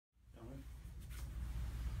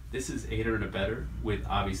This is Aider and a Better with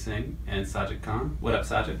Avi Singh and Sajid Khan. What up,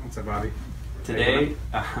 Sajid? What's up, Avi? Today,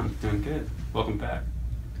 I'm doing good. Welcome back.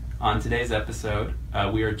 On today's episode,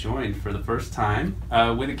 we are joined for the first time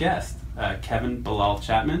with a guest, Kevin Bilal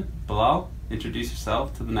Chapman. Bilal, introduce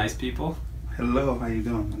yourself to the nice people. Hello, how you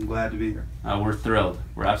doing? I'm glad to be here. We're thrilled.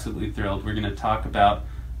 We're absolutely thrilled. We're going to talk about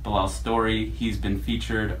Bilal's story. He's been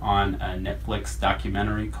featured on a Netflix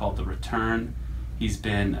documentary called The Return. He's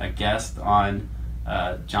been a guest on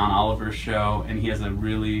John Oliver's show, and he has a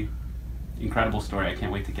really incredible story. I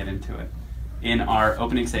can't wait to get into it. In our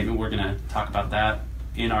opening statement, we're going to talk about that.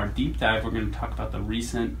 In our deep dive, we're going to talk about the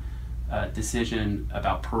recent decision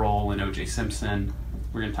about parole and O.J. Simpson.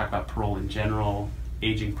 We're going to talk about parole in general,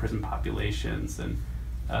 aging prison populations, and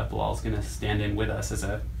Bilal's going to stand in with us as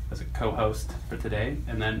a co-host for today.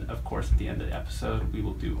 And then, of course, at the end of the episode, we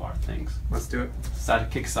will do our things. Let's do it.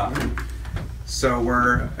 Sajid, kick us off. So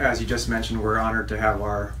we're, as you just mentioned, we're honored to have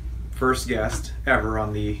our first guest ever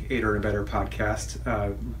on the Aider and a Better podcast,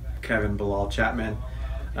 Kevin Bilal Chapman.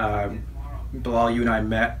 Bilal, you and I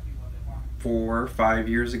met 4 or 5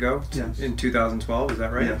 years ago, yes, in 2012. Is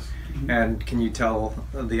that right? Yes. Mm-hmm. And can you tell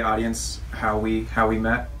the audience how we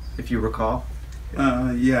met, if you recall?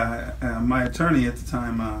 My attorney at the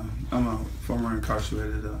time, I'm a former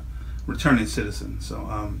incarcerated returning citizen.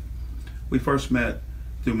 So we first met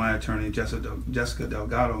through my attorney, Jessica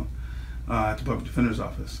Delgado, at the Public Defender's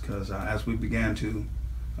Office, because as we began to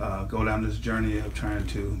go down this journey of trying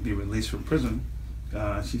to be released from prison,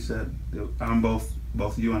 she said,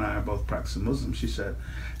 both you and I are both practicing Muslims. She said,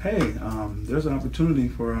 hey, there's an opportunity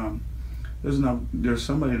for, there's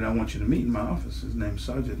somebody that I want you to meet in my office. His name's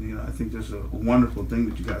Sajid. You know, I think there's a wonderful thing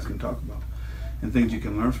that you guys can talk about and things you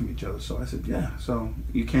can learn from each other. So I said, yeah. So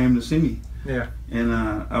you came to see me. Yeah. And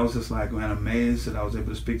I was just like, man, amazed that I was able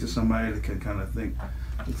to speak to somebody that could kind of think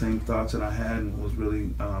the same thoughts that I had, and was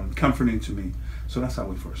really comforting to me. So that's how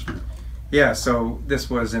we first met. Yeah, so this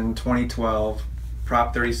was in 2012,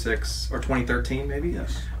 Prop 36, or 2013 maybe?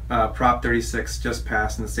 Yes. Prop 36 just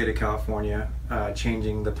passed in the state of California,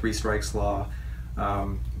 changing the 3 strikes law,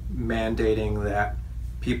 mandating that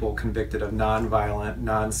people convicted of non-violent,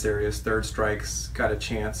 non-serious third strikes got a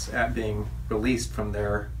chance at being released from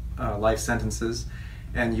their life sentences.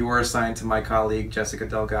 And you were assigned to my colleague, Jessica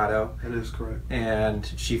Delgado. That is correct. And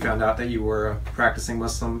she found out that you were a practicing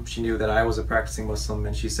Muslim. She knew that I was a practicing Muslim,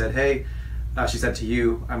 and she said, hey, she said to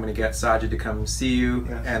you, I'm going to get Sajid to come see you.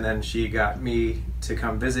 Yes. And then she got me to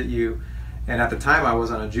come visit you. And at the time, I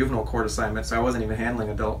was on a juvenile court assignment, so I wasn't even handling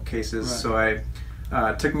adult cases. Right. So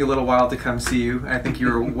it took me a little while to come see you. I think you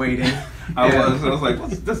were waiting. I was like,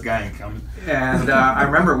 this guy ain't coming. And I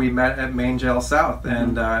remember we met at Main Jail South,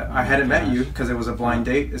 and I hadn't met you because it was a blind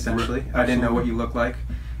date, essentially. I didn't know what you looked like.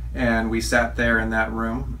 And we sat there in that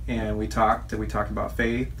room, and we talked about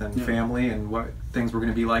faith and family and what things were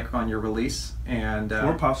going to be like on your release. And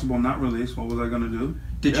or possible not release. What was I going to do?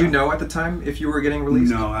 Did you know at the time if you were getting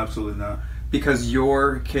released? No, absolutely not. Because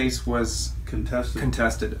your case was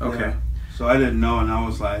contested. Okay. Yeah. So I didn't know, and I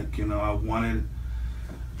was like, you know, I wanted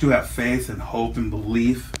to have faith and hope and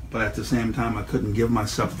belief, but at the same time, I couldn't give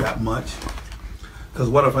myself that much. Because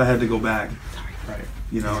what if I had to go back? Right.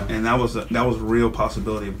 You know, and that was a real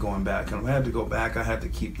possibility of going back. And if I had to go back, I had to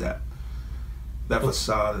keep that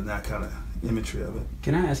facade and that kind of imagery of it.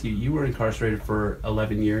 Can I ask you, you were incarcerated for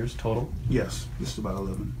 11 years total? Yes, just about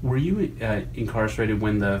 11. Were you incarcerated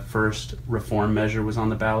when the first reform measure was on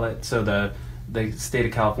the ballot? So the state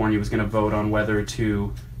of California was going to vote on whether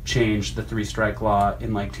to change the 3-strike law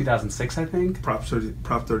in like 2006, I think? Prop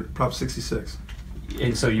 66.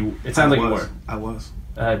 And so it sounds like you were. I was.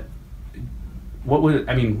 What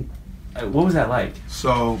was that like?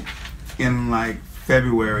 So in like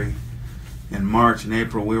February, in March and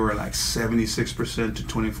April, we were like 76% to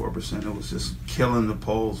 24%. It was just killing the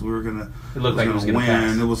polls. We were gonna win.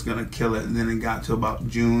 Pass. It was gonna kill it. And then it got to about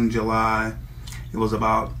June, July. It was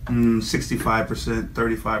about 65%,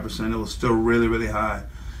 35%. It was still really, really high.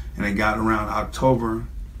 And it got around October,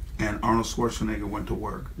 and Arnold Schwarzenegger went to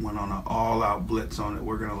work, went on an all-out blitz on it.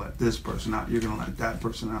 We're gonna let this person out. You're gonna let that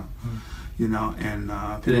person out. You know, and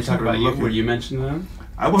did they talk about you? Were you mentioned them?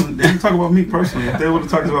 They didn't talk about me personally. If they would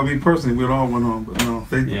have talked about me personally, we'd all went on. But no,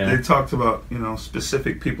 they talked about, you know,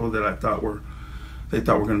 specific people that I thought were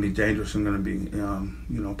going to be dangerous and going to be,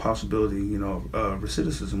 you know, possibility, you know,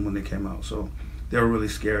 recidivism when they came out. So they were really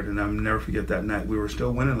scared, and I'll never forget that night. We were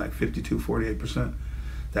still winning like 52, 48%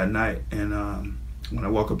 that night, and when I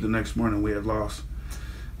woke up the next morning, we had lost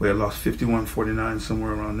 51-49,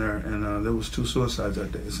 somewhere around there, and there was 2 suicides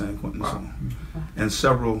that day at San Quentin. Wow. So, and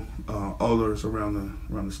several others around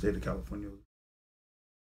the state of California.